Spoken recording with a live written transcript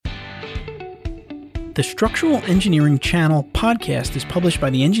The Structural Engineering Channel podcast is published by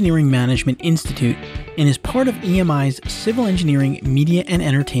the Engineering Management Institute and is part of EMI's Civil Engineering Media and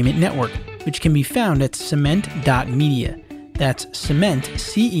Entertainment Network, which can be found at cement.media. That's cement,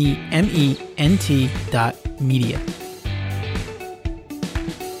 CEMENT.media.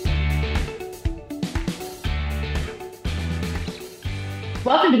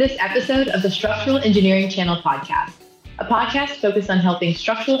 Welcome to this episode of the Structural Engineering Channel podcast, a podcast focused on helping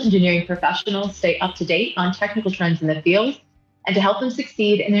structural engineering professionals stay up to date on technical trends in the field and to help them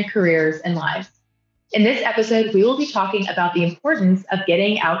succeed in their careers and lives. In this episode, we will be talking about the importance of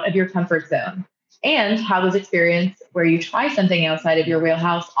getting out of your comfort zone and how those experiences where you try something outside of your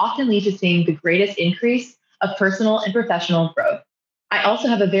wheelhouse often lead to seeing the greatest increase of personal and professional growth. I also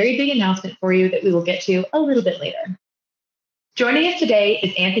have a very big announcement for you that we will get to a little bit later. Joining us today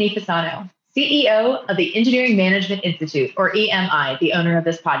is Anthony Fasano, CEO of the Engineering Management Institute, or EMI, the owner of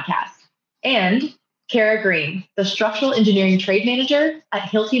this podcast, and Kara Green, the Structural Engineering Trade Manager at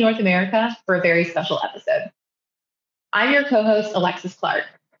Hilti North America, for a very special episode. I'm your co-host, Alexis Clark.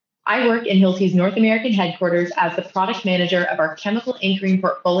 I work in Hilti's North American headquarters as the product manager of our chemical anchoring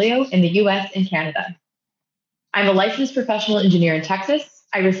portfolio in the US and Canada. I'm a licensed professional engineer in Texas.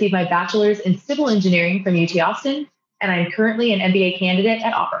 I received my bachelor's in civil engineering from UT Austin, and I'm currently an MBA candidate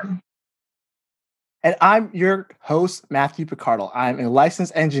at Auburn. And I'm your host, Matthew Picardal. I'm a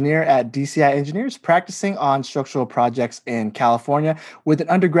licensed engineer at DCI Engineers, practicing on structural projects in California with an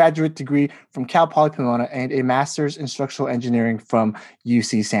undergraduate degree from Cal Poly Pomona and a master's in structural engineering from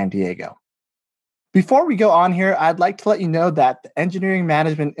UC San Diego. Before we go on here, I'd like to let you know that the Engineering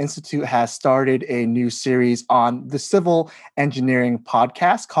Management Institute has started a new series on the Civil Engineering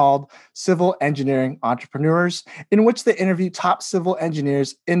podcast called Civil Engineering Entrepreneurs, in which they interview top civil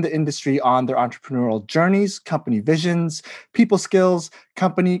engineers in the industry on their entrepreneurial journeys, company visions, people skills,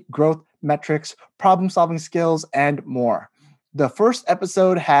 company growth metrics, problem-solving skills, and more. The first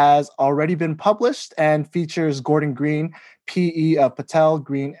episode has already been published and features Gordon Green, PE of Patel,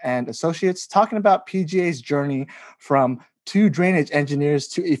 Green and Associates, talking about PGA's journey from 2 drainage engineers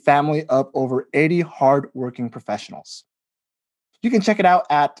to a family of over 80 hardworking professionals. You can check it out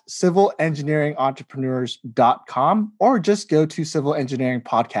at civilengineeringentrepreneurs.com or just go to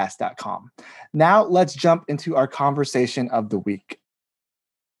civilengineeringpodcast.com. Now let's jump into our conversation of the week.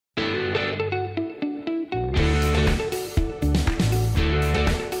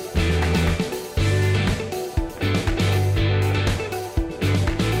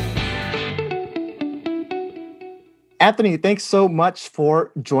 Anthony, thanks so much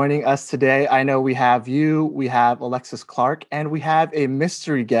for joining us today. I know we have you, we have Alexis Clark, and we have a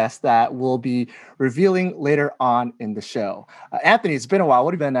mystery guest that we'll be revealing later on in the show. Anthony, it's been a while.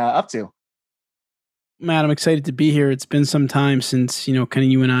 What have you been up to? Matt, I'm excited to be here. It's been some time since, kind of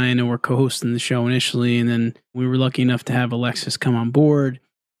you and I know we're co-hosting the show initially, and then we were lucky enough to have Alexis come on board.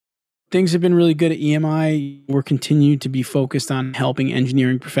 Things have been really good at EMI. We're continued to be focused on helping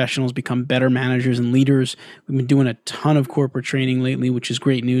engineering professionals become better managers and leaders. We've been doing a ton of corporate training lately, which is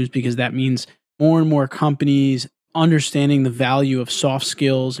great news because that means more and more companies understanding the value of soft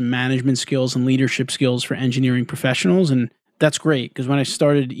skills, management skills, and leadership skills for engineering professionals. And that's great because when I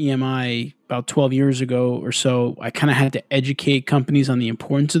started EMI about 12 years ago or so, I kind of had to educate companies on the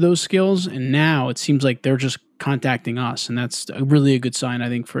importance of those skills. And now it seems like they're just contacting us. And that's really a good sign, I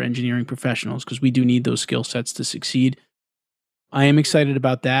think, for engineering professionals because we do need those skill sets to succeed. I am excited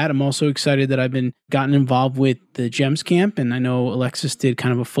about that. I'm also excited that I've gotten involved with the GEMS Camp. And I know Alexis did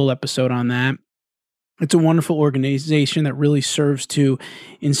kind of a full episode on that. It's a wonderful organization that really serves to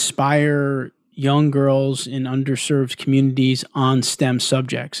inspire young girls in underserved communities on STEM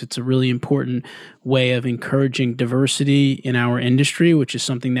subjects. It's a really important way of encouraging diversity in our industry, which is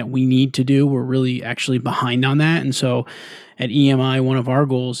something that we need to do. We're really actually behind on that. And so at EMI, one of our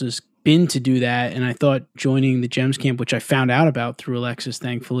goals has been to do that. And I thought joining the GEMS Camp, which I found out about through Alexis,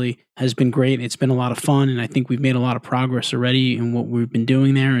 thankfully, has been great. It's been a lot of fun. And I think we've made a lot of progress already in what we've been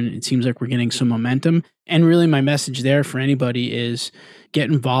doing there. And it seems like we're getting some momentum. And really my message there for anybody is get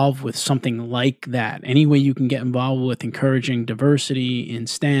involved with something like that. Any way you can get involved with encouraging diversity in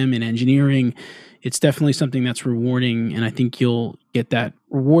STEM and engineering, it's definitely something that's rewarding. And I think you'll get that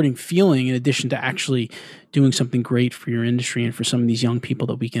rewarding feeling in addition to actually doing something great for your industry and for some of these young people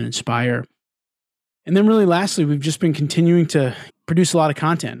that we can inspire. And then really lastly, we've just been continuing to produce a lot of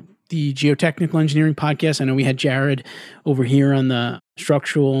content. The Geotechnical Engineering podcast, I know we had Jared over here on the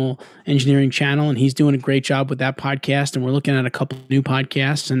Structural Engineering channel, and he's doing a great job with that podcast. And we're looking at a couple of new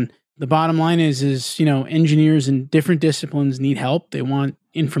podcasts. And the bottom line is engineers in different disciplines need help. They want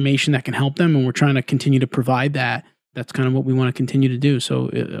information that can help them, and we're trying to continue to provide that. that's kind of what we want to continue to do. So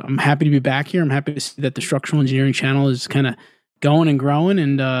I'm happy to be back here. I'm happy to see that the structural engineering channel is kind of going and growing,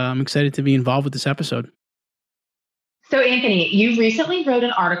 and I'm excited to be involved with this episode. So Anthony, you recently wrote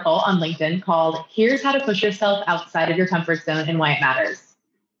an article on LinkedIn called "Here's How to Push Yourself Outside of Your Comfort Zone and Why It Matters."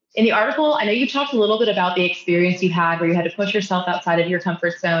 In the article, I know you talked a little bit about the experience you had where you had to push yourself outside of your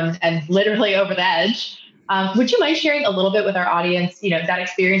comfort zone and literally over the edge. Would you mind sharing a little bit with our audience, that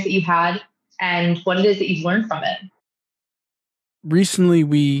experience that you had and what it is that you've learned from it? Recently,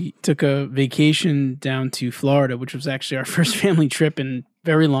 we took a vacation down to Florida, which was actually our first family trip in a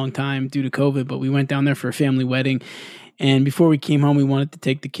very long time due to COVID, but we went down there for a family wedding. And before we came home, we wanted to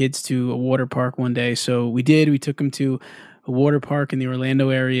take the kids to a water park one day. So we did. We took them to a water park in the Orlando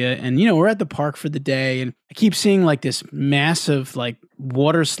area. And, we're at the park for the day. And I keep seeing like this massive like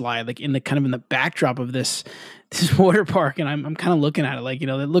water slide, like in the backdrop of this water park. And I'm kind of looking at it like, it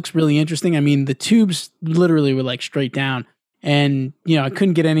looks really interesting. I mean, the tubes literally were like straight down. And, I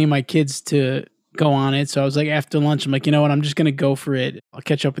couldn't get any of my kids to go on it. So I was like, after lunch, I'm like, you know what? I'm just going to go for it. I'll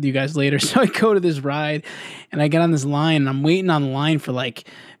catch up with you guys later. So I go to this ride and I get on this line and I'm waiting on the line for like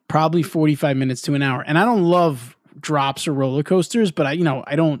probably 45 minutes to an hour. And I don't love drops or roller coasters, but I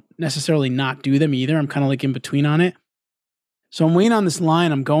don't necessarily not do them either. I'm kind of like in between on it. So I'm waiting on this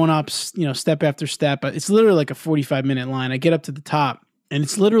line. I'm going up, step after step. It's literally like a 45-minute line. I get up to the top and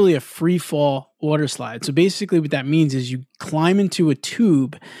it's literally a free fall water slide. So basically what that means is you climb into a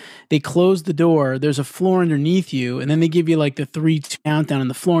tube, they close the door, there's a floor underneath you, and then they give you like the 3 countdown and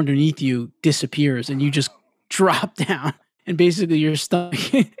the floor underneath you disappears and you just drop down. And basically your stomach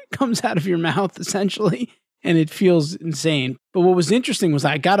comes out of your mouth essentially. And it feels insane. But what was interesting was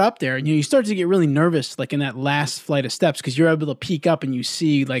I got up there and you start to get really nervous like in that last flight of steps because you're able to peek up and you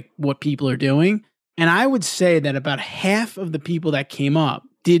see like what people are doing. And I would say that about half of the people that came up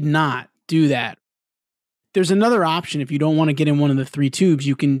did not do that. There's another option if you don't want to get in one of the 3 tubes.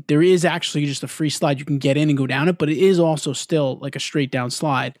 There is actually just a free slide. You can get in and go down it, but it is also still like a straight down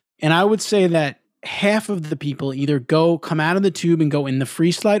slide. And I would say that half of the people either come out of the tube and go in the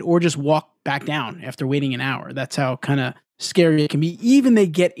free slide or just walk back down after waiting an hour. That's how kind of scary it can be. Even they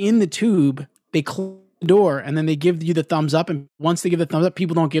get in the tube, they close the door and then they give you the thumbs up. And once they give the thumbs up,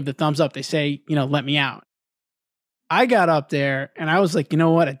 people don't give the thumbs up. They say, let me out. I got up there and I was like, you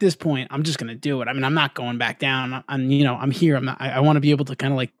know what? At this point, I'm just going to do it. I mean, I'm not going back down. I'm here. I want to be able to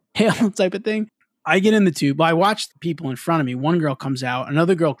kind of like hail type of thing. I get in the tube. I watch the people in front of me. One girl comes out.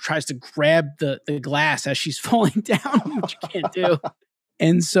 Another girl tries to grab the glass as she's falling down, which you can't do.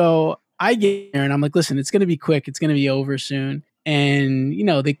 And so I get there and I'm like, listen, it's going to be quick. It's going to be over soon. And,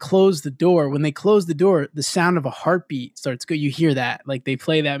 they close the door. When they close the door, the sound of a heartbeat starts go. You hear that, like they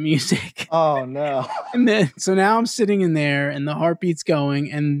play that music. Oh, no. And then, so now I'm sitting in there and the heartbeat's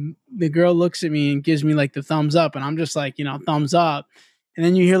going and the girl looks at me and gives me like the thumbs up. And I'm just like, thumbs up. And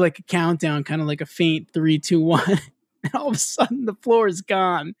then you hear like a countdown, kind of like a faint 3, 2, 1. And all of a sudden the floor is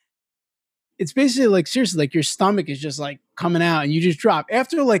gone. It's basically like, seriously, like your stomach is just like coming out and you just drop.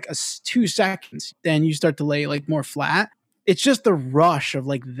 After like 2 seconds, then you start to lay like more flat. It's just the rush of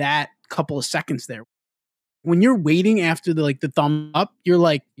like that couple of seconds there. When you're waiting after the thumb up, you're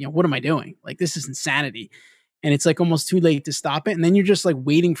like, what am I doing? Like, this is insanity. And it's like almost too late to stop it. And then you're just like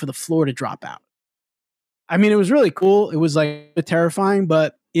waiting for the floor to drop out. I mean, it was really cool. It was like terrifying,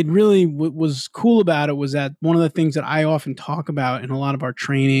 but it really was cool about it was that one of the things that I often talk about in a lot of our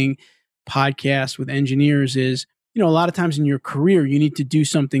training podcasts with engineers is, a lot of times in your career, you need to do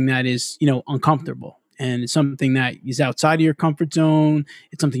something that is, uncomfortable. And it's something that is outside of your comfort zone.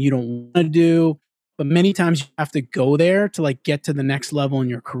 It's something you don't want to do. But many times you have to go there to like get to the next level in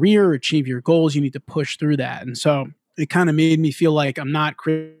your career, achieve your goals. You need to push through that. And so it kind of made me feel like I'm not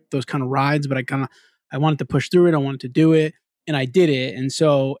creating those kind of rides, but I wanted to push through it. I wanted to do it. And I did it. And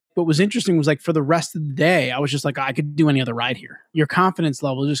so what was interesting was like for the rest of the day, I was just like, I could do any other ride here. Your confidence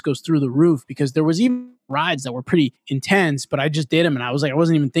level just goes through the roof because there was even rides that were pretty intense, but I just did them. And I was like, I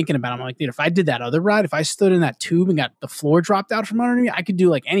wasn't even thinking about them. I'm like, dude, if I did that other ride, if I stood in that tube and got the floor dropped out from under me, I could do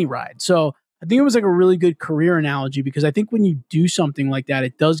like any ride. So I think it was like a really good career analogy because I think when you do something like that,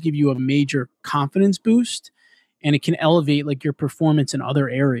 it does give you a major confidence boost and it can elevate like your performance in other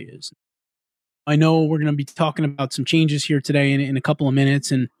areas. I know we're going to be talking about some changes here today in a couple of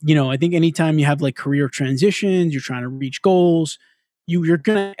minutes. And, I think anytime you have like career transitions, you're trying to reach goals, you're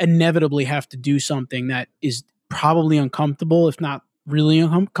going to inevitably have to do something that is probably uncomfortable, if not really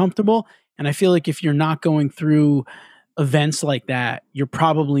uncomfortable. And I feel like if you're not going through events like that, you're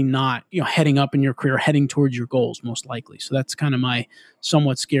probably not, heading up in your career, heading towards your goals, most likely. So that's kind of my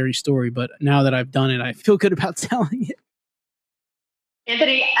somewhat scary story. But now that I've done it, I feel good about telling it.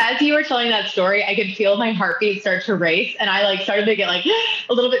 Anthony, as you were telling that story, I could feel my heartbeat start to race, and I started to get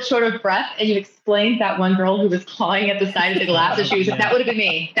a little bit short of breath. And you explained that one girl who was clawing at the side of the glass, and she was that would have been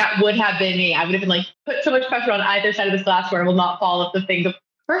me. That would have been me. I would have been put so much pressure on either side of this glass where I will not fall off the thing. But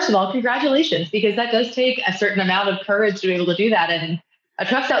first of all, congratulations, because that does take a certain amount of courage to be able to do that, and a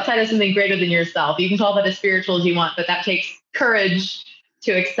trust outside of something greater than yourself. You can call that as spiritual as you want, but that takes courage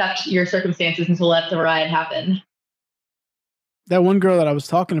to accept your circumstances and to let the ride happen. That one girl that I was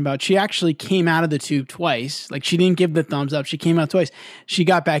talking about, she actually came out of the tube twice. Like, she didn't give the thumbs up. She came out twice. She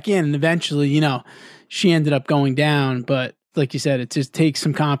got back in, and eventually, she ended up going down. But like you said, it just takes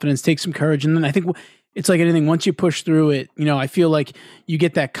some confidence, takes some courage. And then I think it's like anything. Once you push through it, I feel like you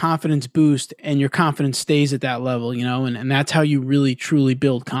get that confidence boost, and your confidence stays at that level, and that's how you really, truly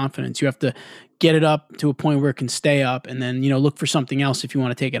build confidence. You have to get it up to a point where it can stay up, and then, look for something else if you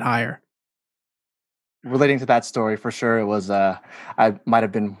want to take it higher. Relating to that story, for sure, it was, I might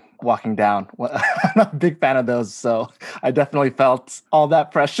have been walking down. I'm not a big fan of those, so I definitely felt all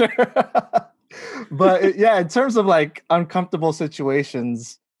that pressure. But in terms of uncomfortable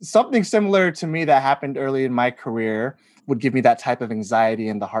situations, something similar to me that happened early in my career would give me that type of anxiety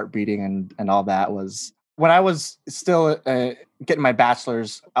and the heart beating and all that was when I was still getting my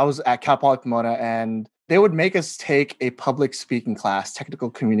bachelor's. I was at Cal Poly Pomona, and they would make us take a public speaking class,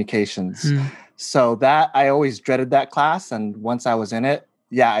 technical communications. So that I always dreaded that class. And once I was in it,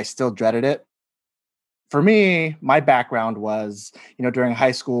 I still dreaded it. For me, my background was, during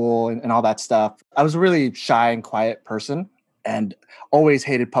high school and all that stuff, I was a really shy and quiet person and always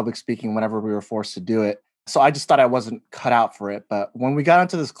hated public speaking whenever we were forced to do it. So I just thought I wasn't cut out for it. But when we got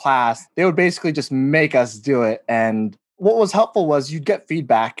into this class, they would basically just make us do it. And what was helpful was you'd get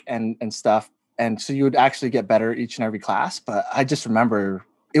feedback and stuff. And so you would actually get better each and every class. But I just remember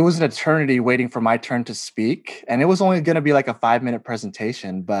it was an eternity waiting for my turn to speak. And it was only going to be like a 5-minute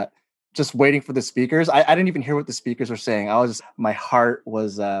presentation, but just waiting for the speakers. I didn't even hear what the speakers were saying. My heart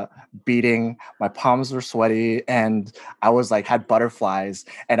was beating, my palms were sweaty, and I was had butterflies,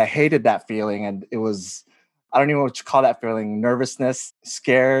 and I hated that feeling. And it was, I don't even know what you call that feeling, nervousness,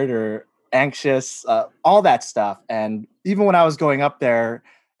 scared or anxious, all that stuff. And even when I was going up there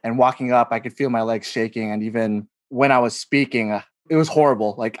and walking up, I could feel my legs shaking. And even when I was speaking, it was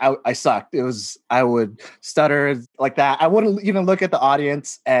horrible. I sucked. I would stutter like that. I wouldn't even look at the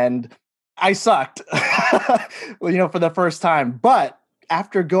audience, and I sucked, for the first time. But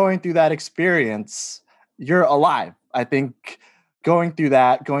after going through that experience, you're alive. I think going through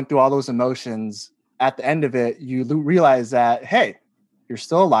all those emotions, at the end of it, you realize that, hey, you're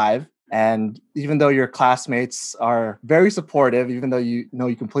still alive. And even though your classmates are very supportive, even though you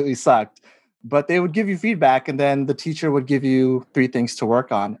completely sucked, but they would give you feedback, and then the teacher would give you 3 things to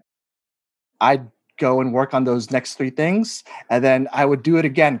work on. I'd go and work on those next 3 things, and then I would do it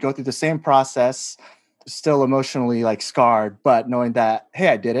again, go through the same process, still emotionally scarred, but knowing that, hey,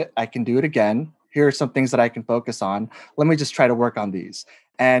 I did it, I can do it again. Here are some things that I can focus on. Let me just try to work on these.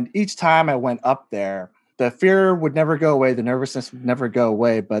 And each time I went up there, the fear would never go away, the nervousness would never go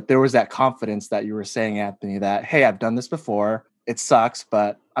away, but there was that confidence that you were saying, Anthony, that, hey, I've done this before. It sucks,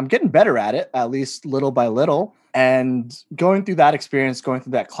 but I'm getting better at it, at least little by little. And going through that experience, going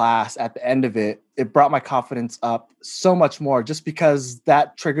through that class, at the end of it, it brought my confidence up so much more, just because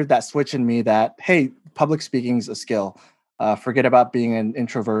that triggered that switch in me that, hey, public speaking is a skill. Forget about being an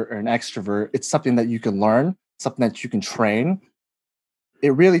introvert or an extrovert. It's something that you can learn, something that you can train.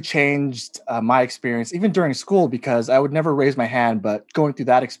 It really changed my experience, even during school, because I would never raise my hand. But going through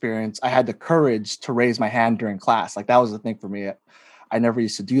that experience, I had the courage to raise my hand during class. That was the thing for me. I never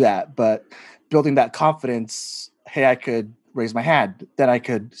used to do that. But building that confidence, hey, I could raise my hand, then I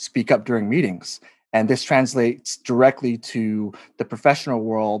could speak up during meetings. And this translates directly to the professional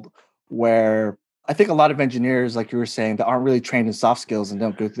world, where I think a lot of engineers, like you were saying, that aren't really trained in soft skills and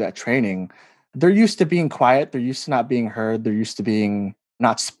don't go through that training, they're used to being quiet. They're used to not being heard. They're used to being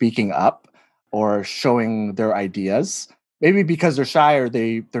not speaking up or showing their ideas. Maybe because they're shy, or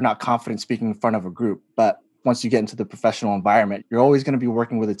they're not confident speaking in front of a group. But once you get into the professional environment, you're always going to be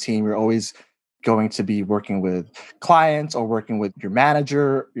working with a team. You're always going to be working with clients or working with your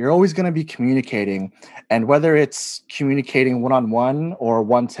manager. You're always going to be communicating. And whether it's communicating one-on-one or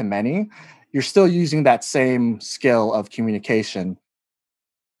one-to-many, you're still using that same skill of communication,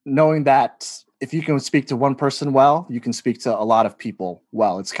 knowing that if you can speak to one person well, you can speak to a lot of people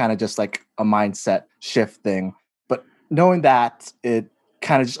well. It's kind of just like a mindset shift thing. But knowing that, it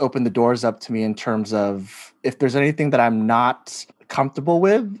kind of just opened the doors up to me in terms of, if there's anything that I'm not comfortable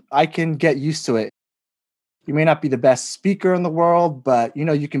with, I can get used to it. You may not be the best speaker in the world, but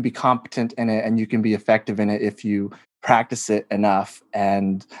you can be competent in it, and you can be effective in it if you practice it enough.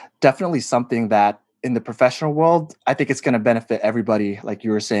 And definitely something that in the professional world, I think it's going to benefit everybody, like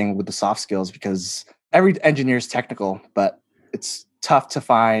you were saying, with the soft skills, because every engineer is technical, but it's tough to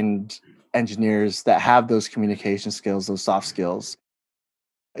find engineers that have those communication skills, those soft skills.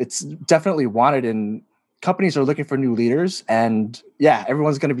 It's definitely wanted, and companies are looking for new leaders. And yeah,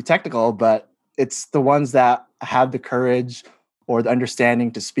 everyone's going to be technical, but it's the ones that have the courage or the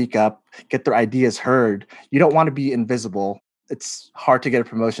understanding to speak up, get their ideas heard. You don't want to be invisible. It's hard to get a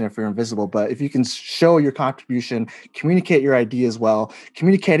promotion if you're invisible, but if you can show your contribution, communicate your ideas well,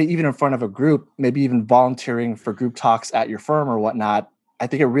 communicate it even in front of a group, maybe even volunteering for group talks at your firm or whatnot, I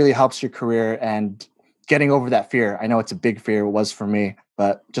think it really helps your career and getting over that fear. I know it's a big fear, it was for me,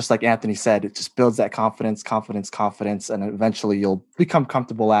 but just like Anthony said, it just builds that confidence, and eventually you'll become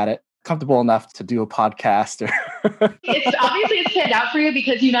comfortable at it, comfortable enough to do a podcast. It's panned out for you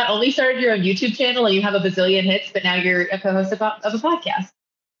because you not only started your own YouTube channel and you have a bazillion hits, but now you're a co-host of a podcast.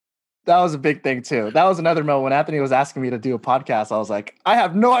 That was a big thing too. That was another moment when Anthony was asking me to do a podcast. I was like, I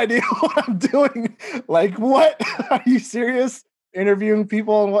have no idea what I'm doing. Like, what? Are you serious? Interviewing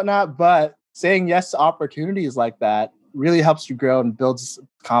people and whatnot. But saying yes to opportunities like that really helps you grow and builds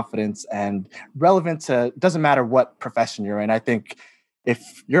confidence and relevant to, doesn't matter what profession you're in. I think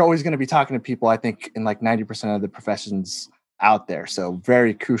if you're always going to be talking to people, I think in like 90% of the professions out there. So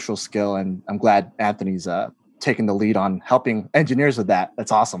very crucial skill. And I'm glad Anthony's taking the lead on helping engineers with that.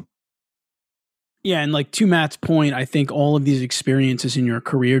 That's awesome. Yeah, and like to Matt's point, I think all of these experiences in your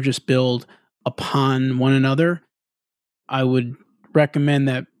career just build upon one another. I would recommend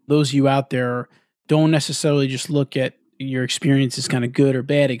that those of you out there don't necessarily just look at your experiences kind of good or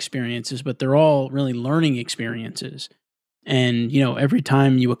bad experiences, but they're all really learning experiences. And, every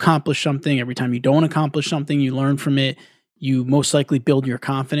time you accomplish something, every time you don't accomplish something, you learn from it. You most likely build your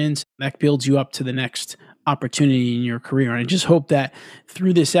confidence. That builds you up to the next opportunity in your career. And I just hope that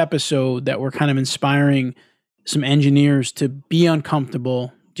through this episode that we're kind of inspiring some engineers to be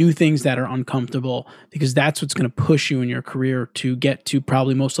uncomfortable, do things that are uncomfortable, because that's what's going to push you in your career to get to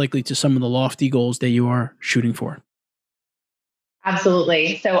probably most likely to some of the lofty goals that you are shooting for.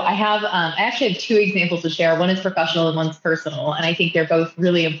 Absolutely. So I actually have two examples to share. One is professional and one's personal. And I think they're both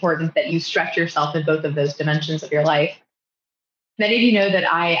really important that you stretch yourself in both of those dimensions of your life. Many of you know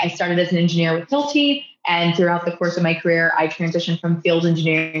that I started as an engineer with Hilti, and throughout the course of my career, I transitioned from field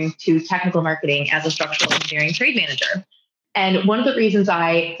engineering to technical marketing as a structural engineering trade manager. And one of the reasons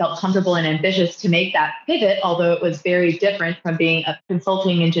I felt comfortable and ambitious to make that pivot, although it was very different from being a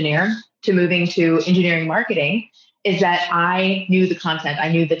consulting engineer to moving to engineering marketing, is that I knew the content.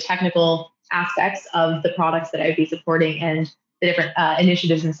 I knew the technical aspects of the products that I'd be supporting and the different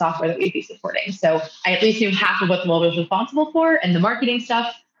initiatives and software that we'd be supporting. So I at least knew half of what the role was responsible for, and the marketing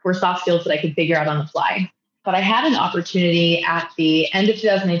stuff were soft skills that I could figure out on the fly. But I had an opportunity at the end of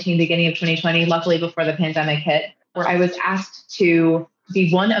 2019, beginning of 2020, luckily before the pandemic hit, where I was asked to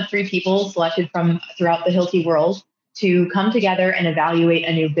be one of three people selected from throughout the Hilti world to come together and evaluate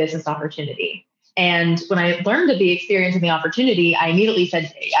a new business opportunity. And when I learned of the experience and the opportunity, I immediately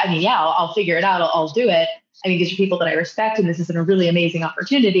said, I'll figure it out. I'll do it. I mean, these are people that I respect, and this is a really amazing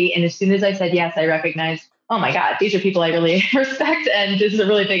opportunity. And as soon as I said yes, I recognized, oh my God, these are people I really respect, and this is a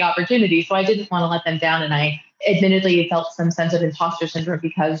really big opportunity. So I didn't want to let them down. And I admittedly felt some sense of imposter syndrome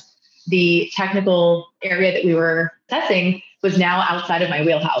because the technical area that we were assessing was now outside of my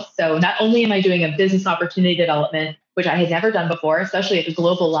wheelhouse. So not only am I doing a business opportunity development, which I had never done before, especially at the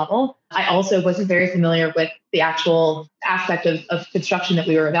global level, I also wasn't very familiar with the actual aspect of construction that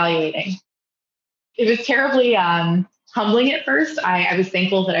we were evaluating. It was terribly humbling at first. I was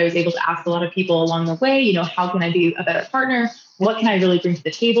thankful that I was able to ask a lot of people along the way, how can I be a better partner? What can I really bring to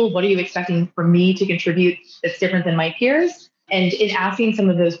the table? What are you expecting from me to contribute that's different than my peers? And in asking some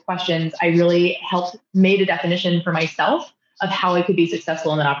of those questions, I really made a definition for myself of how I could be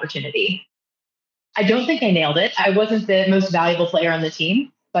successful in that opportunity. I don't think I nailed it. I wasn't the most valuable player on the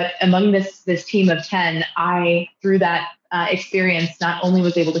team, but among this team of 10, I, through that experience, not only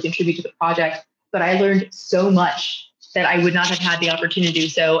was able to contribute to the project, but I learned so much that I would not have had the opportunity to do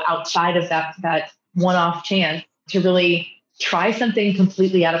so outside of that one-off chance to really try something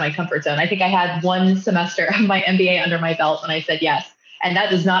completely out of my comfort zone. I think I had one semester of my MBA under my belt and I said yes. And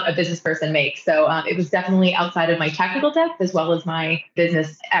that does not a business person make. So it was definitely outside of my technical depth as well as my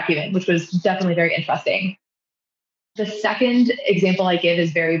business acumen, which was definitely very interesting. The second example I give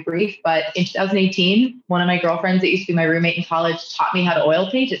is very brief, but in 2018, one of my girlfriends that used to be my roommate in college taught me how to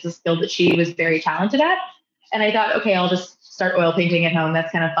oil paint. It's a skill that she was very talented at. And I thought, okay, I'll just start oil painting at home.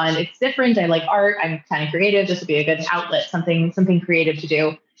 That's kind of fun. It's different. I like art. I'm kind of creative. This would be a good outlet, something creative to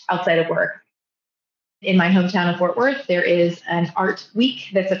do outside of work. In my hometown of Fort Worth, there is an art week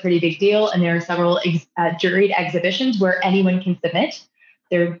that's a pretty big deal, and there are several juried exhibitions where anyone can submit.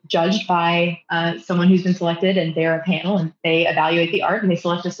 They're judged by someone who's been selected, and they're a panel, and they evaluate the art, and they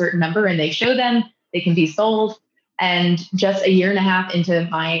select a certain number, and they show them. They can be sold. And just a year and a half into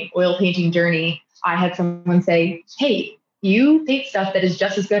my oil painting journey, I had someone say, "Hey, you paint stuff that is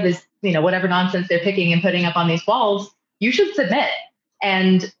just as good as whatever nonsense they're picking and putting up on these walls. You should submit."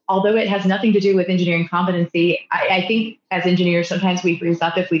 And although it has nothing to do with engineering competency, I think as engineers, sometimes we freeze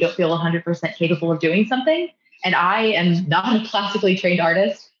up if we don't feel 100% capable of doing something. And I am not a classically trained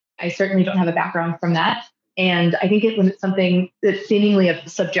artist. I certainly don't have a background from that. And I think when it's something that's seemingly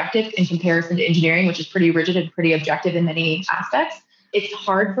subjective in comparison to engineering, which is pretty rigid and pretty objective in many aspects, it's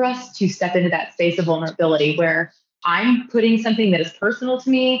hard for us to step into that space of vulnerability where I'm putting something that is personal to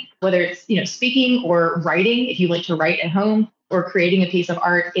me, whether it's speaking or writing, if you like to write at home, or creating a piece of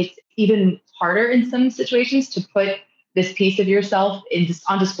art. It's even harder in some situations to put this piece of yourself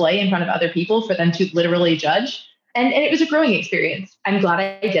on display in front of other people for them to literally judge. And it was a growing experience. I'm glad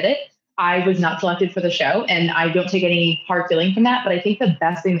I did it. I was not selected for the show, and I don't take any hard feeling from that. But I think the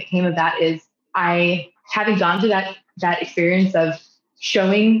best thing that came of that is having gone through that experience of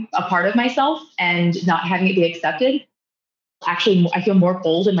showing a part of myself and not having it be accepted. Actually, I feel more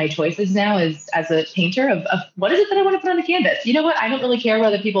bold in my choices now as a painter of what is it that I want to put on the canvas. You know what? I don't really care what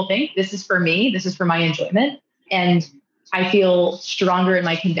other people think. This is for me. This is for my enjoyment. And I feel stronger in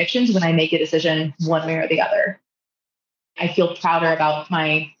my convictions when I make a decision one way or the other. I feel prouder about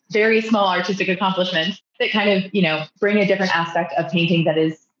my very small artistic accomplishments that kind of, bring a different aspect of painting that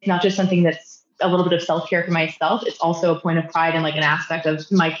is not just something that's a little bit of self-care for myself. It's also a point of pride and like an aspect of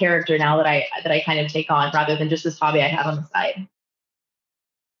my character now that I kind of take on rather than just this hobby I have on the side.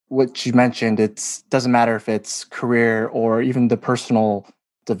 What you mentioned, it doesn't matter if it's career or even the personal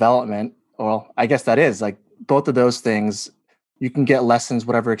development. Well, I guess that is like both of those things. You can get lessons,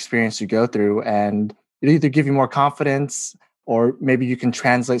 whatever experience you go through, and it either give you more confidence or maybe you can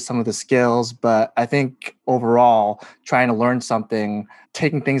translate some of the skills. But I think overall, trying to learn something,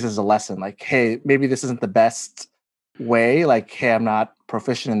 taking things as a lesson, like, hey, maybe this isn't the best way. Like, hey, I'm not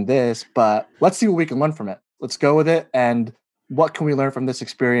proficient in this, but let's see what we can learn from it. Let's go with it. And what can we learn from this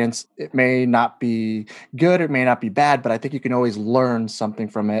experience? It may not be good, it may not be bad, but I think you can always learn something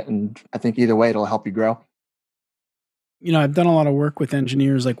from it. And I think either way, it'll help you grow. I've done a lot of work with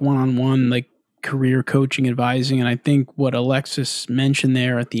engineers, like one-on-one, like career coaching, advising. And I think what Alexis mentioned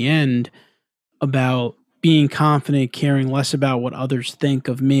there at the end about being confident, caring less about what others think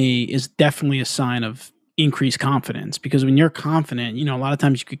of me is definitely a sign of increased confidence. Because when you're confident, a lot of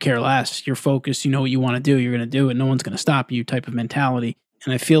times you could care less. You're focused, you know what you want to do, you're going to do it. No one's going to stop you type of mentality.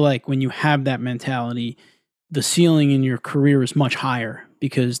 And I feel like when you have that mentality, the ceiling in your career is much higher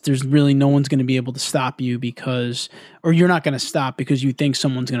because there's really no one's going to be able to stop you or you're not going to stop because you think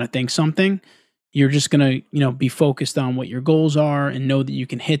someone's going to think something. You're just going to, be focused on what your goals are and know that you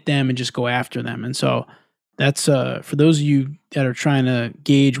can hit them and just go after them. And so that's for those of you that are trying to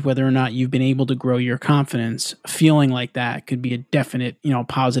gauge whether or not you've been able to grow your confidence, feeling like that could be a definite,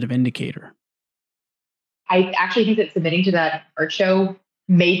 positive indicator. I actually think that submitting to that art show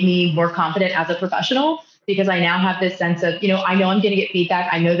made me more confident as a professional because I now have this sense of, I know I'm going to get feedback.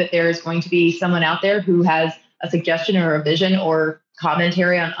 I know that there is going to be someone out there who has a suggestion or a vision or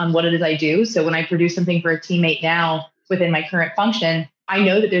commentary on what it is I do. So when I produce something for a teammate now within my current function, I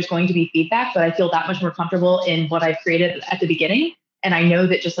know that there's going to be feedback, but I feel that much more comfortable in what I've created at the beginning. And I know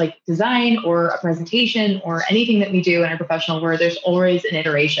that just like design or a presentation or anything that we do in our professional world, there's always an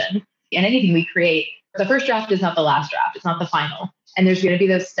iteration. And anything we create, the first draft is not the last draft. It's not the final. And there's going to be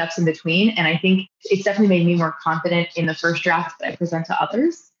those steps in between. And I think it's definitely made me more confident in the first draft that I present to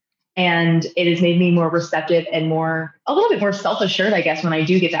others. And it has made me more receptive and a little bit more self-assured, I guess, when I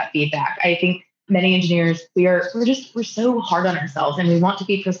do get that feedback. I think many engineers, we're so hard on ourselves and we want to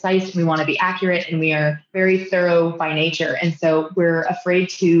be precise and we want to be accurate and we are very thorough by nature. And so we're afraid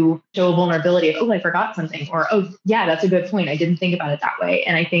to show a vulnerability of, I forgot something, or, yeah, that's a good point. I didn't think about it that way.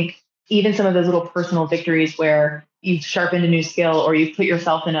 And I think even some of those little personal victories where you've sharpened a new skill or you've put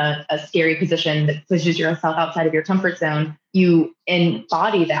yourself in a scary position that pushes yourself outside of your comfort zone, you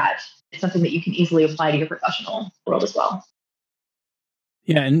embody that. It's something that you can easily apply to your professional world as well.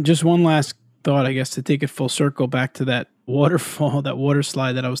 Yeah. And just one last thought, I guess, to take it full circle back to that waterfall, that water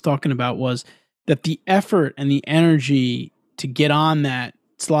slide that I was talking about, was that the effort and the energy to get on that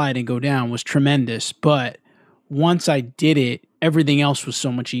slide and go down was tremendous. But once I did it, everything else was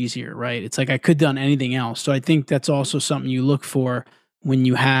so much easier, right? It's like I could have done anything else. So I think that's also something you look for when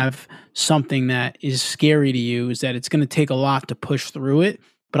you have something that is scary to you, is that it's going to take a lot to push through it.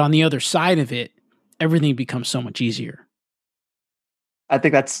 But on the other side of it, everything becomes so much easier. I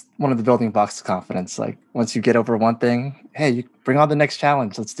think that's one of the building blocks of confidence. Like once you get over one thing, hey, you bring on the next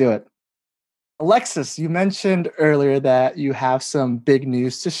challenge. Let's do it. Alexis, you mentioned earlier that you have some big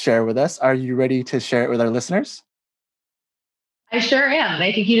news to share with us. Are you ready to share it with our listeners? I sure am. And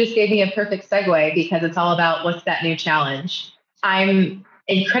I think you just gave me a perfect segue because it's all about what's that new challenge. I'm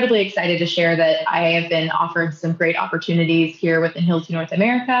incredibly excited to share that I have been offered some great opportunities here within Hilti North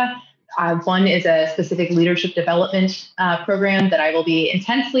America. One is a specific leadership development program that I will be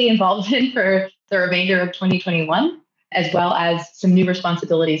intensely involved in for the remainder of 2021, as well as some new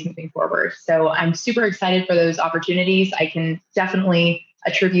responsibilities moving forward. So I'm super excited for those opportunities. I can definitely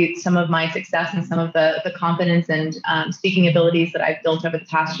attribute some of my success and some of the confidence and speaking abilities that I've built over the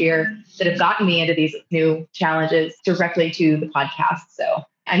past year that have gotten me into these new challenges directly to the podcast. So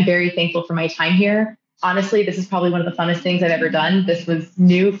I'm very thankful for my time here. Honestly, this is probably one of the funnest things I've ever done. This was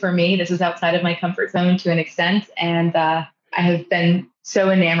new for me. This was outside of my comfort zone to an extent. And I have been so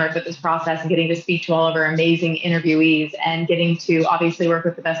enamored with this process and getting to speak to all of our amazing interviewees and getting to obviously work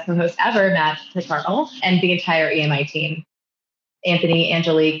with the best co-host ever, Matt Picardo, and the entire EMI team. Anthony,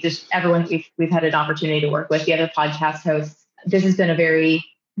 Angelique, just everyone we've had an opportunity to work with, the other podcast hosts. This has been a very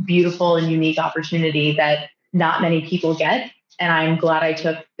beautiful and unique opportunity that not many people get. And I'm glad I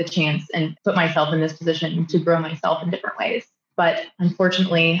took the chance and put myself in this position to grow myself in different ways. But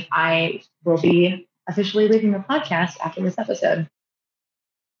unfortunately, I will be officially leaving the podcast after this episode.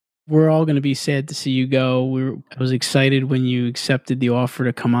 We're all going to be sad to see you go. I was excited when you accepted the offer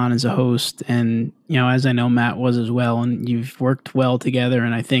to come on as a host. And, as I know, Matt was as well. And you've worked well together.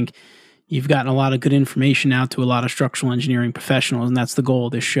 And I think you've gotten a lot of good information out to a lot of structural engineering professionals. And that's the goal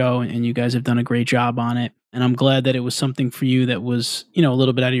of this show. And you guys have done a great job on it. And I'm glad that it was something for you that was, a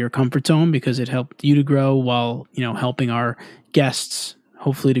little bit out of your comfort zone because it helped you to grow while, helping our guests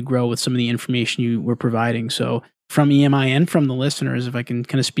hopefully to grow with some of the information you were providing. So from EMI and from the listeners, if I can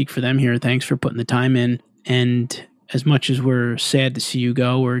kind of speak for them here, thanks for putting the time in. And as much as we're sad to see you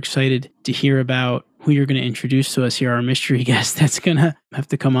go, we're excited to hear about who you're going to introduce to us here, our mystery guest that's going to have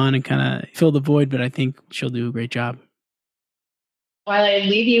to come on and kind of fill the void, but I think she'll do a great job. While I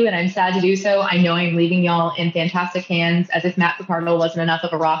leave you, and I'm sad to do so, I know I'm leaving y'all in fantastic hands, as if Matt Picardo wasn't enough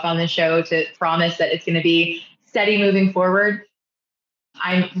of a rock on this show to promise that it's going to be steady moving forward.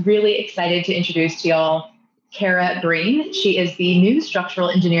 I'm really excited to introduce to y'all Kara Breen. She is the new structural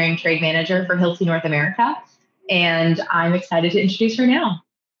engineering trade manager for Hilti North America, and I'm excited to introduce her now.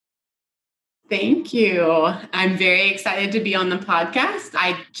 Thank you. I'm very excited to be on the podcast.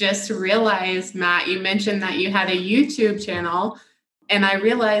 I just realized, Matt, you mentioned that you had a YouTube channel, and I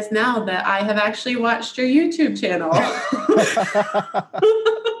realize now that I have actually watched your YouTube channel.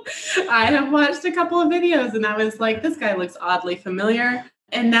 I have watched a couple of videos, and I was like, this guy looks oddly familiar.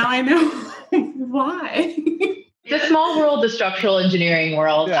 And now I know why. It's a small world, the structural engineering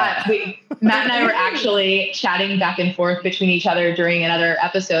world. Yeah. Matt and I were actually chatting back and forth between each other during another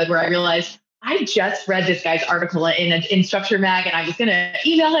episode where I realized I just read this guy's article in Structure Mag, and I was going to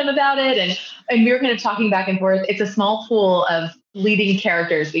email him about it. And we were kind of talking back and forth. It's a small pool of leading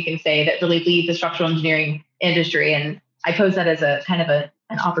characters, we can say, that really lead the structural engineering industry. And I pose that as a kind of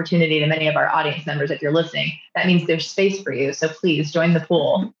an opportunity to many of our audience members. If you're listening, that means there's space for you. So please join the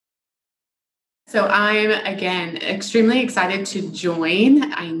pool. So I'm, again, extremely excited to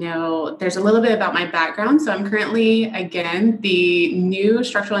join. I know there's a little bit about my background. So I'm currently, again, the new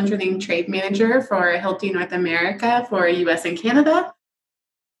structural engineering trade manager for Hilti North America for US and Canada.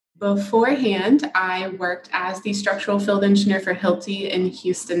 Beforehand, I worked as the structural field engineer for Hilti in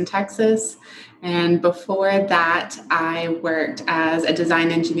Houston, Texas. And before that, I worked as a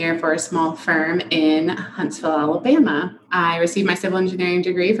design engineer for a small firm in Huntsville, Alabama. I received my civil engineering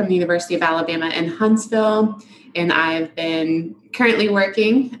degree from the University of Alabama in Huntsville. And I've been currently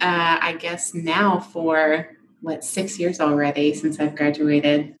working, I guess now for 6 years already since I've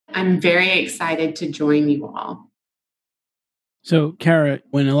graduated. I'm very excited to join you all. So, Kara,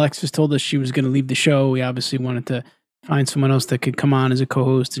 when Alexis told us she was going to leave the show, we obviously wanted to find someone else that could come on as a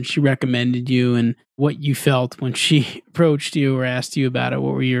co-host, and she recommended you. And what you felt when she approached you or asked you about it,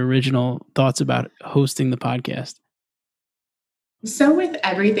 what were your original thoughts about hosting the podcast? So with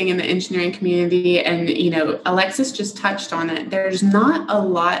everything in the engineering community, and, Alexis just touched on it, there's not a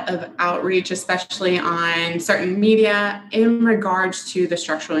lot of outreach, especially on certain media in regards to the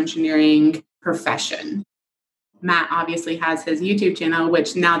structural engineering profession. Matt obviously has his YouTube channel,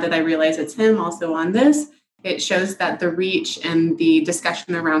 which now that I realize it's him also on this, it shows that the reach and the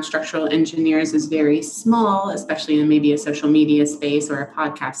discussion around structural engineers is very small, especially in maybe a social media space or a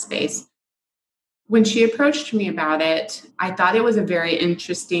podcast space. When she approached me about it, I thought it was a very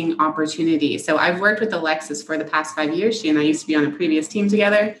interesting opportunity. So I've worked with Alexis for the past 5 years. She and I used to be on a previous team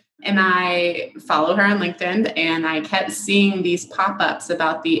together. And I follow her on LinkedIn, and I kept seeing these pop-ups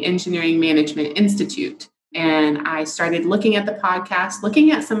about the Engineering Management Institute. And I started looking at the podcast,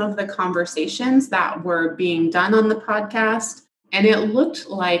 looking at some of the conversations that were being done on the podcast. And it looked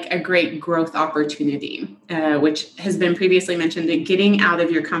like a great growth opportunity, which has been previously mentioned. That getting out of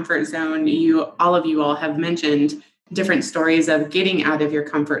your comfort zone, all of you have mentioned different stories of getting out of your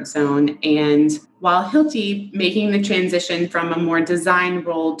comfort zone. And while Hilti making the transition from a more design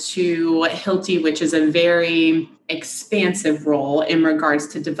role to Hilti, which is a very expansive role in regards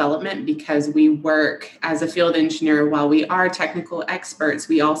to development, because we work as a field engineer. While we are technical experts,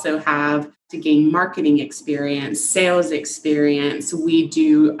 we also have to gain marketing experience, sales experience. We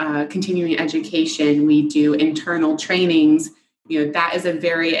do continuing education. We do internal trainings. That is a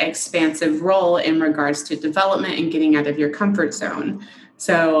very expansive role in regards to development and getting out of your comfort zone.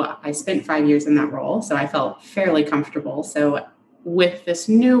 So I spent 5 years in that role, so I felt fairly comfortable. So with this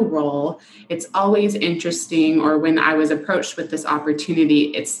new role, it's always interesting, or when I was approached with this opportunity,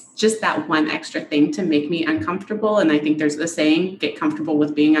 it's just that one extra thing to make me uncomfortable. And I think there's the saying, get comfortable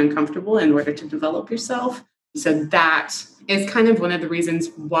with being uncomfortable in order to develop yourself. So that is kind of one of the reasons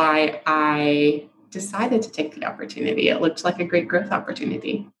why I decided to take the opportunity. It looked like a great growth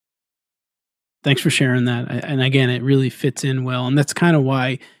opportunity. Thanks for sharing that. And again, it really fits in well. And that's kind of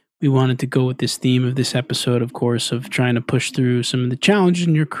why we wanted to go with this theme of this episode, of course, of trying to push through some of the challenges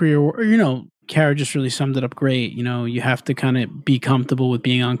in your career. Or, Kara just really summed it up great. You have to kind of be comfortable with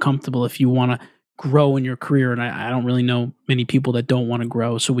being uncomfortable if you want to grow in your career. And I don't really know many people that don't want to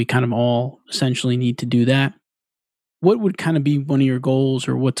grow. So we kind of all essentially need to do that. What would kind of be one of your goals,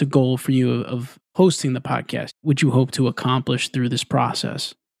 or what's a goal for you of hosting the podcast? Would you hope to accomplish through this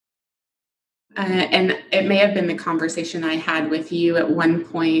process? And it may have been the conversation I had with you at one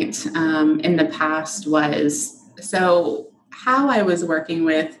point in the past was, so how I was working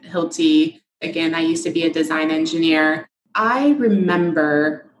with Hilti, again, I used to be a design engineer. I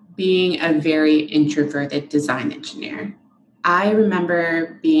remember being a very introverted design engineer. I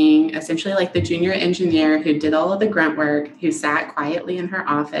remember being essentially like the junior engineer who did all of the grunt work, who sat quietly in her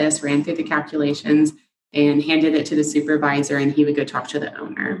office, ran through the calculations, and handed it to the supervisor, and he would go talk to the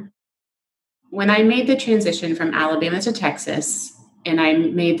owner. When I made the transition from Alabama to Texas, and I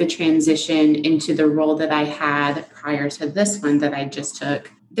made the transition into the role that I had prior to this one that I just took,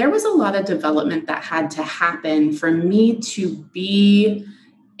 there was a lot of development that had to happen for me to be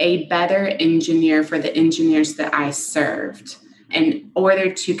a better engineer for the engineers that I served, in order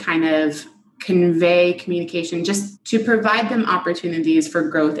to kind of convey communication, just to provide them opportunities for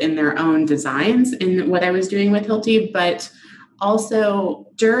growth in their own designs in what I was doing with Hilti. But also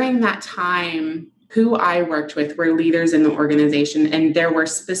during that time, who I worked with were leaders in the organization, and there were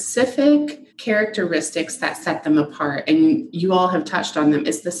specific characteristics that set them apart. And you all have touched on them.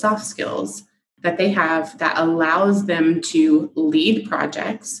 It's the soft skills that they have that allows them to lead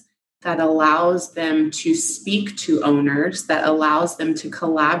projects, that allows them to speak to owners, that allows them to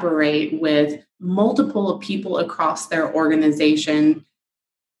collaborate with multiple people across their organization.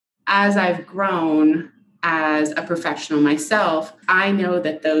 As I've grown as a professional myself, I know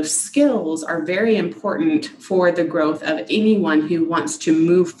that those skills are very important for the growth of anyone who wants to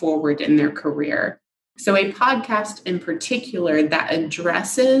move forward in their career. So a podcast in particular that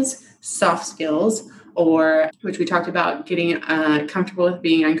addresses soft skills, or which we talked about, getting comfortable with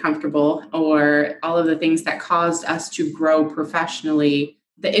being uncomfortable, or all of the things that caused us to grow professionally.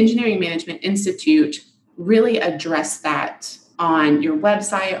 The Engineering Management Institute really addressed that on your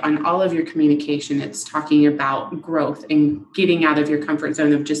website, on all of your communication. It's talking about growth and getting out of your comfort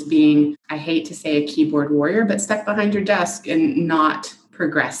zone of just being, I hate to say a keyboard warrior, but stuck behind your desk and not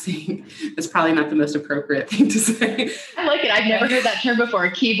progressing. That's probably not the most appropriate thing to say. I like it. I've never heard that term before,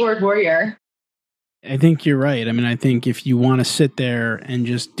 a keyboard warrior. I think you're right. I mean, I think if you want to sit there and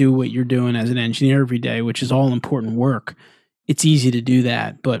just do what you're doing as an engineer every day, which is all important work, it's easy to do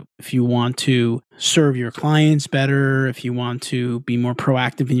that. But if you want to serve your clients better, if you want to be more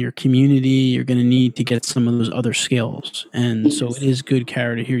proactive in your community, you're going to need to get some of those other skills. And yes. So it is good,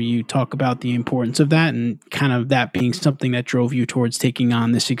 Kara, to hear you talk about the importance of that, and kind of that being something that drove you towards taking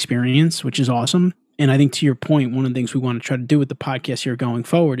on this experience, which is awesome. And I think to your point, one of the things we want to try to do with the podcast here going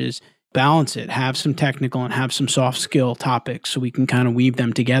forward is balance it, have some technical and have some soft skill topics so we can kind of weave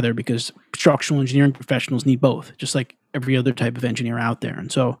them together, because structural engineering professionals need both, just like every other type of engineer out there.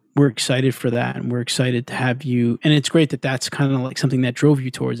 And so we're excited for that, and we're excited to have you. And it's great that that's kind of like something that drove you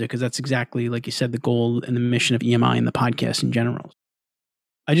towards it, because that's exactly, like you said, the goal and the mission of EMI and the podcast in general.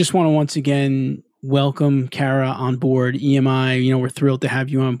 I just want to once again welcome Kara on board EMI. We're thrilled to have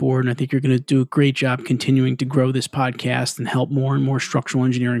you on board, and I think you're going to do a great job continuing to grow this podcast and help more and more structural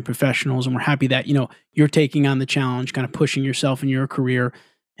engineering professionals. And we're happy that, you're taking on the challenge, kind of pushing yourself in your career.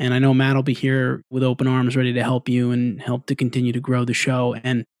 And I know Matt will be here with open arms, ready to help you and help to continue to grow the show.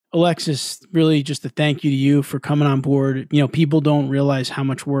 And Alexis, really just a thank you to you for coming on board. People don't realize how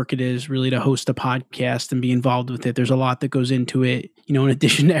much work it is really to host a podcast and be involved with it. There's a lot that goes into it, in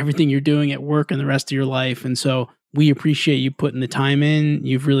addition to everything you're doing at work and the rest of your life. And so we appreciate you putting the time in.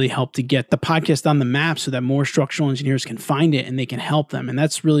 You've really helped to get the podcast on the map so that more structural engineers can find it and they can help them. And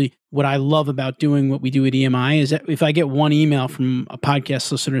that's really what I love about doing what we do at EMI is that if I get one email from a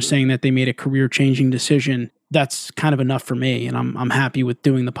podcast listener saying that they made a career-changing decision, that's kind of enough for me. And I'm happy with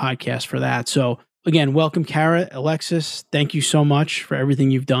doing the podcast for that. So again, welcome, Kara, Alexis. Thank you so much for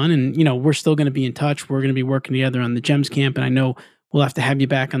everything you've done. And, we're still going to be in touch. We're going to be working together on the GEMS camp. And I know we'll have to have you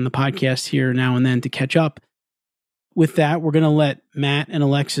back on the podcast here now and then to catch up. With that, we're going to let Matt and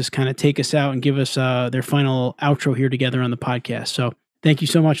Alexis kind of take us out and give us their final outro here together on the podcast. So thank you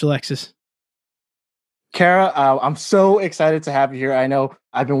so much, Alexis. Kara, I'm so excited to have you here. I know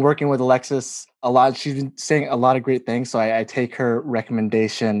I've been working with Alexis a lot. She's been saying a lot of great things, so I take her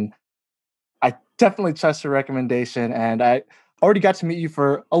recommendation. I definitely trust her recommendation, and I already got to meet you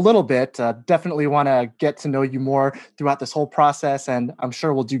for a little bit. Definitely want to get to know you more throughout this whole process, and I'm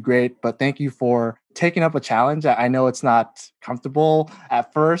sure we'll do great. But thank you for taking up a challenge. I know it's not comfortable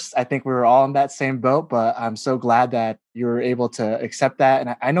at first. I think we were all in that same boat, but I'm so glad that you were able to accept that.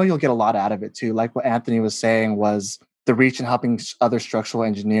 And I know you'll get a lot out of it too. Like what Anthony was saying was the reach and helping other structural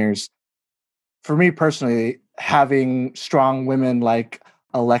engineers. For me personally, having strong women like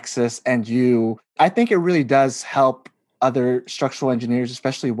Alexis and you, I think it really does help other structural engineers,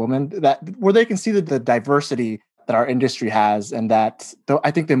 especially women, where they can see the diversity that our industry has, and that I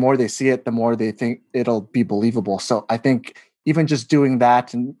think the more they see it, the more they think it'll be believable. So I think even just doing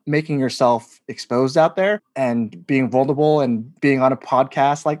that and making yourself exposed out there and being vulnerable and being on a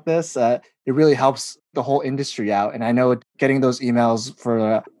podcast like this, it really helps the whole industry out. And I know getting those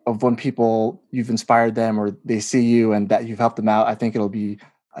emails of when people, you've inspired them or they see you and that you've helped them out, I think it'll be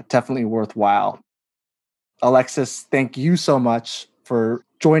definitely worthwhile. Alexis, thank you so much for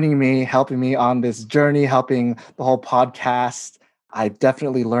joining me, helping me on this journey, helping the whole podcast. I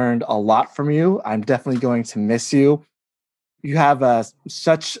definitely learned a lot from you. I'm definitely going to miss you. You have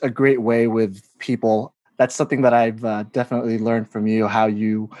such a great way with people. That's something that I've definitely learned from you, how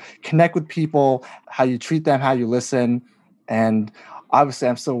you connect with people, how you treat them, how you listen. And obviously,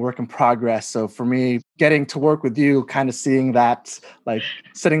 I'm still a work in progress. So for me, getting to work with you, kind of seeing that, like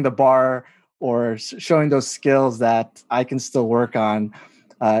setting the bar or showing those skills that I can still work on,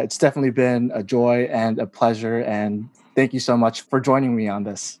 it's definitely been a joy and a pleasure. And thank you so much for joining me on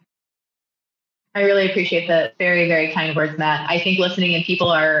this. I really appreciate the very, very kind words, Matt. I think listening and people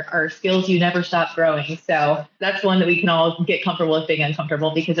are skills you never stop growing. So that's one that we can all get comfortable with being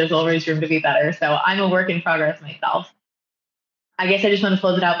uncomfortable, because there's always room to be better. So I'm a work in progress myself. I guess I just want to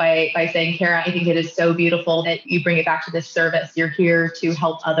close it out by saying, Kara, I think it is so beautiful that you bring it back to this service. You're here to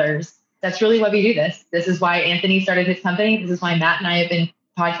help others. That's really why we do this. This is why Anthony started his company. This is why Matt and I have been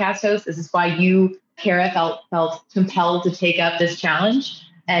podcast hosts. This is why you, Kara, felt compelled to take up this challenge.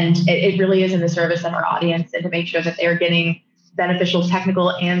 And it really is in the service of our audience and to make sure that they're getting beneficial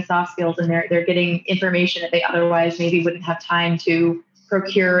technical and soft skills, and they're getting information that they otherwise maybe wouldn't have time to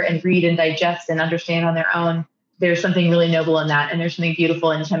procure and read and digest and understand on their own. There's something really noble in that, and there's something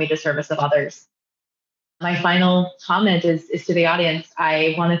beautiful in coming to service of others. My final comment is to the audience.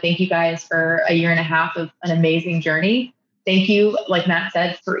 I want to thank you guys for a year and a half of an amazing journey. Thank you, like Matt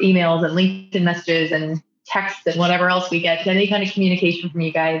said, for emails and LinkedIn messages and texts and whatever else we get. Any kind of communication from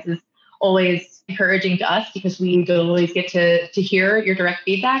you guys is always encouraging to us, because we don't always get to hear your direct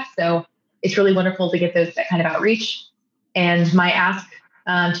feedback. So it's really wonderful to get that kind of outreach. And my ask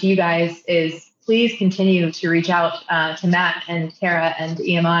to you guys is please continue to reach out to Matt and Kara and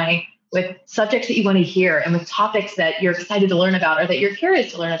EMI with subjects that you want to hear and with topics that you're excited to learn about or that you're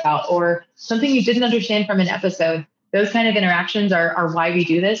curious to learn about or something you didn't understand from an episode. Those kind of interactions are why we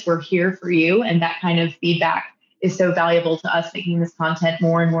do this. We're here for you. And that kind of feedback is so valuable to us, making this content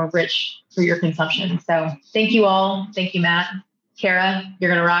more and more rich for your consumption. So thank you all. Thank you, Matt. Kara, you're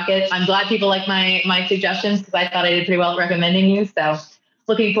going to rock it. I'm glad people like my suggestions, because I thought I did pretty well at recommending you. So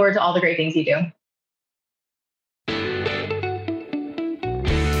looking forward to all the great things you do.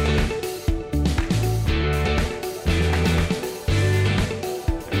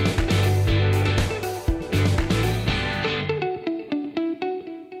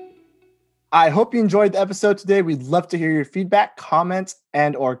 I hope you enjoyed the episode today. We'd love to hear your feedback, comments,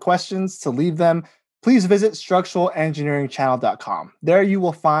 and or questions. To leave them, please visit structuralengineeringchannel.com. There you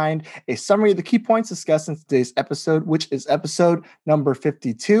will find a summary of the key points discussed in today's episode, which is episode number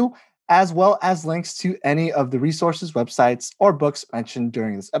 52, as well as links to any of the resources, websites, or books mentioned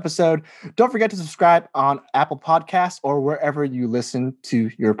during this episode. Don't forget to subscribe on Apple Podcasts or wherever you listen to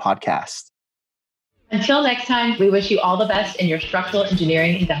your podcast. Until next time, we wish you all the best in your structural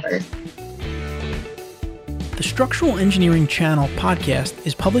engineering endeavors. The Structural Engineering Channel podcast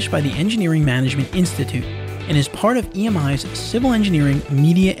is published by the Engineering Management Institute and is part of EMI's Civil Engineering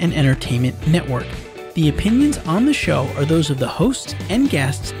Media and Entertainment Network. The opinions on the show are those of the hosts and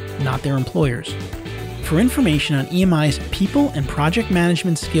guests, not their employers. For information on EMI's people and project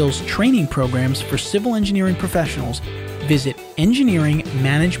management skills training programs for civil engineering professionals, visit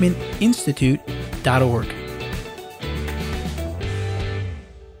engineeringmanagementinstitute.org.